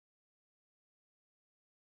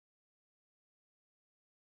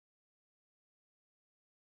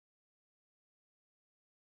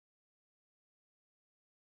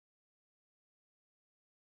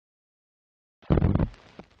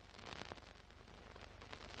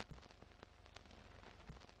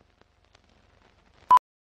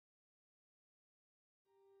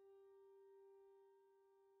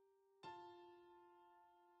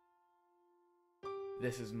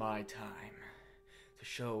This is my time to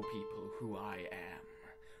show people who I am,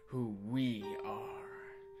 who we are.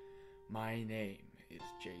 My name is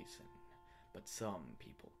Jason, but some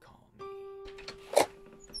people call me...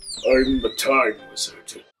 I'm the Time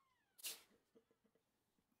Wizard.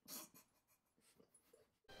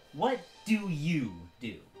 What do you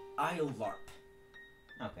do? I LARP.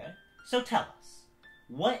 Okay, so tell us,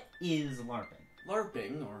 what is LARPing?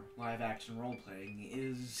 LARPing, or live-action role-playing,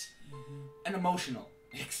 is an emotional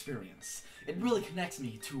experience. It really connects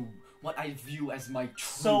me to what I view as my true...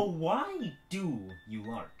 So why do you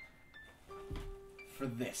LARP? For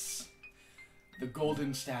this. The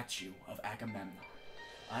golden statue of Agamemnon.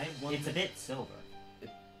 It's a bit silver.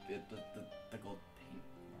 The gold paint.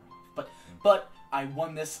 But I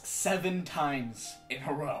won this 7 times in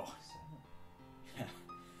a row. Yeah.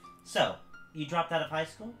 So, you dropped out of high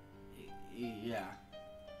school? Yeah.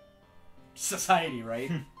 Society, right?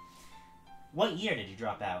 What year did you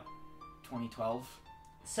drop out? 2012.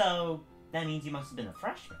 So, that means you must have been a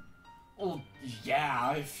freshman. Well,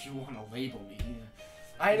 yeah, if you want to label me.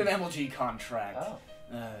 I had an MLG contract. Oh.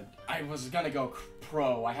 I was gonna go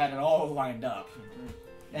pro. I had it all lined up.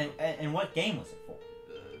 And what game was it for?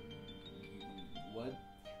 What?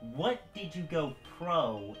 What did you go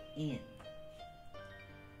pro in?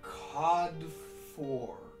 COD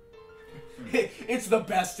 4. It's the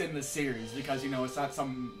best in the series because, you know, it's not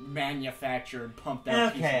some manufactured, pumped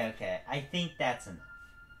out piece. Okay. I think that's enough.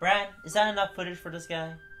 Brad, is that enough footage for this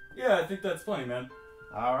guy? Yeah, I think that's plenty, man.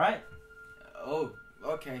 Alright. Oh,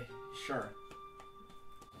 okay, sure.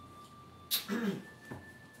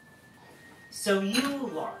 So you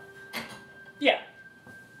LARP. Yeah.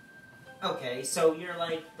 Okay, so you're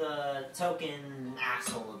like the token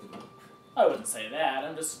asshole of the group. I wouldn't say that.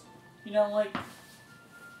 I'm just,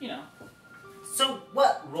 So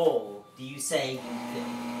what role do you say you fill?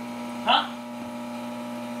 Huh?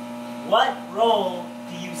 What role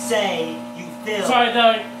do you say you fill? Sorry,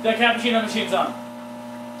 the cappuccino machine's on.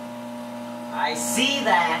 I see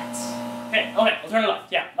that. Okay, we'll turn it off.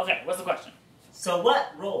 Yeah, okay, what's the question? So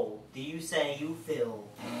what role do you say you fill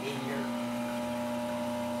in your...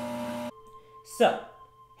 So,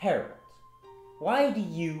 Harold, why do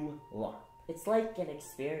you LARP? It's like an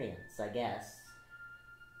experience, I guess.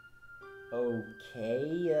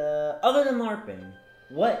 Okay, other than LARPing,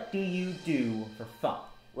 what do you do for fun?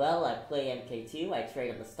 Well, I play MK2, I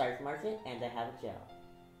trade on the stock market, and I have a job.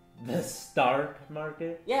 The stock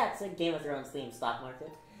market? Yeah, it's a Game of Thrones themed stock market.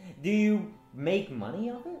 Do you make money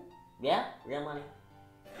off it? Yeah, real money.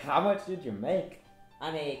 How much did you make?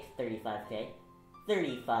 I make 35k.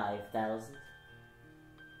 35,000.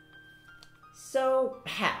 So,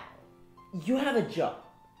 how? You have a job.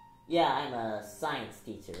 Yeah, I'm a science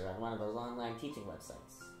teacher on one of those online teaching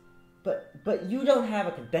websites. But you don't have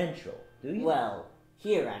a credential, do you? Well,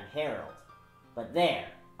 here I'm Harold. But there,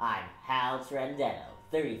 I'm Hal Trendetto,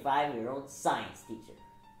 35-year-old science teacher.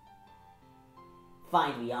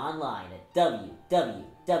 Find me online at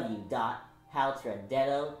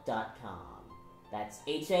www.haltrendetto.com. That's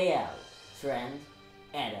H-A-L,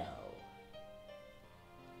 Trendetto.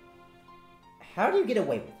 How do you get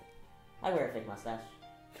away with it? I wear a fake mustache.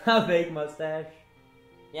 A fake mustache?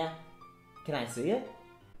 Yeah, Can I see it?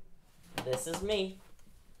 this is me.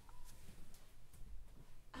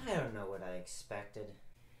 I don't know what I expected.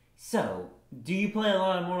 So, do you play a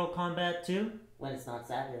lot of Mortal Kombat too? When it's not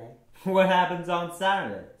Saturday. What happens on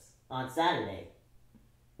Saturdays? On Saturday,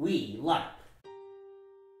 we LARP.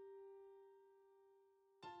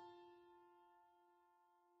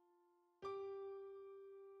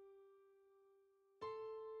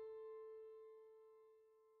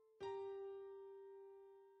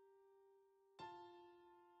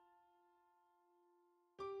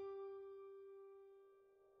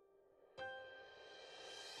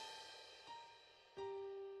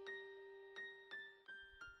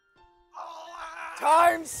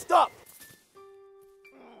 Time stop!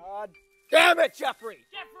 Damn it, Jeffrey!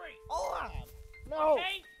 Jeffrey! Hold on! No!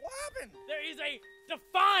 Okay? What happened? There is a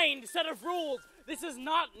defined set of rules. This is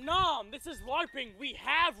not Nom. This is LARPing. We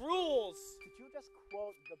have rules. Did you just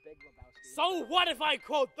quote The Big Lebowski? So what if I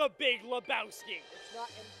quote The Big Lebowski? It's not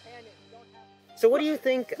in canon. You don't have... So what do you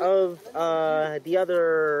think of the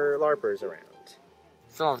other LARPers around?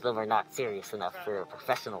 Some of them are not serious enough for a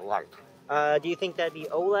professional LARP. Do you think that'd be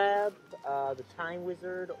Olab, the Time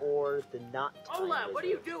Wizard, or the not Time Wizard? Olaf, what are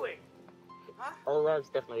you doing? Huh? Olab's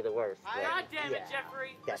definitely the worst. God damn it,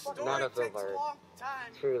 Jeffrey. Yes, none of them are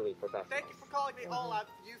truly professional. Thank you for calling me Olaf.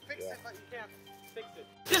 You fixed it, but you can't fix it.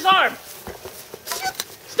 Disarm!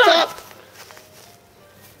 Stop!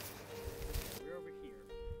 We're over here.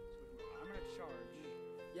 So I'm gonna charge.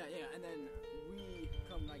 Yeah, and then we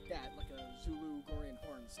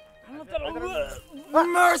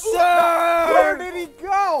Mercer! Where did he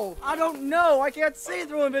go? I don't know. I can't see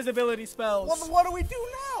through invisibility spells. Well, then what do we do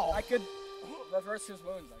now? I could reverse his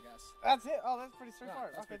wounds, I guess. That's it. Oh, that's pretty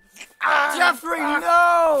straightforward. Okay. Jeffrey,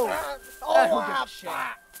 no! Oh, who gives a shit?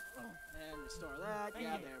 And restore that.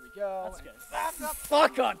 Yeah, there we go. That's good.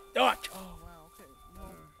 Fuck a duck! Oh, wow. Okay.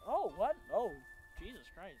 Well, Oh, what? Oh, Jesus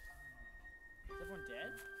Christ. Is everyone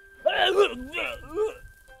dead?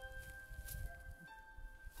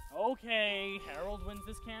 Okay, Harold wins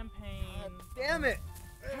this campaign. Damn it!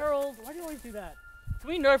 Harold, why do you always do that? Can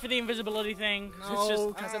we nerf for the invisibility thing? No,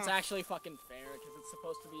 because it's actually fucking fair. Because it's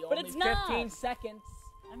supposed to be But only it's not. 15 seconds.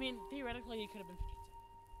 I mean, theoretically, it could have been 15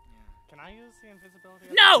 seconds. can I use the invisibility?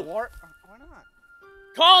 No! Why not?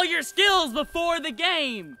 Call your skills before the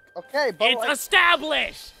game! Okay, but It's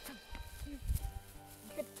established! You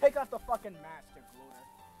can take off the fucking mask, you glooter.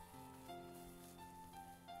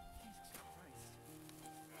 Jesus Christ.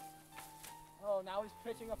 Oh, now he's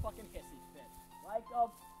pitching a fucking hissy fit. Like a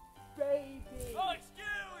baby. Oh,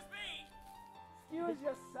 excuse me! Excuse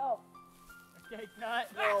yourself. Okay, cut.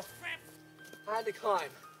 No. I had to climb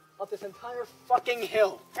up this entire fucking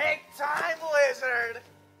hill. Take time, lizard.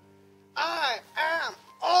 I am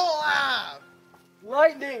Olaf.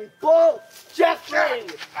 Lightning bolt, Jeffrey!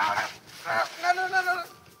 No.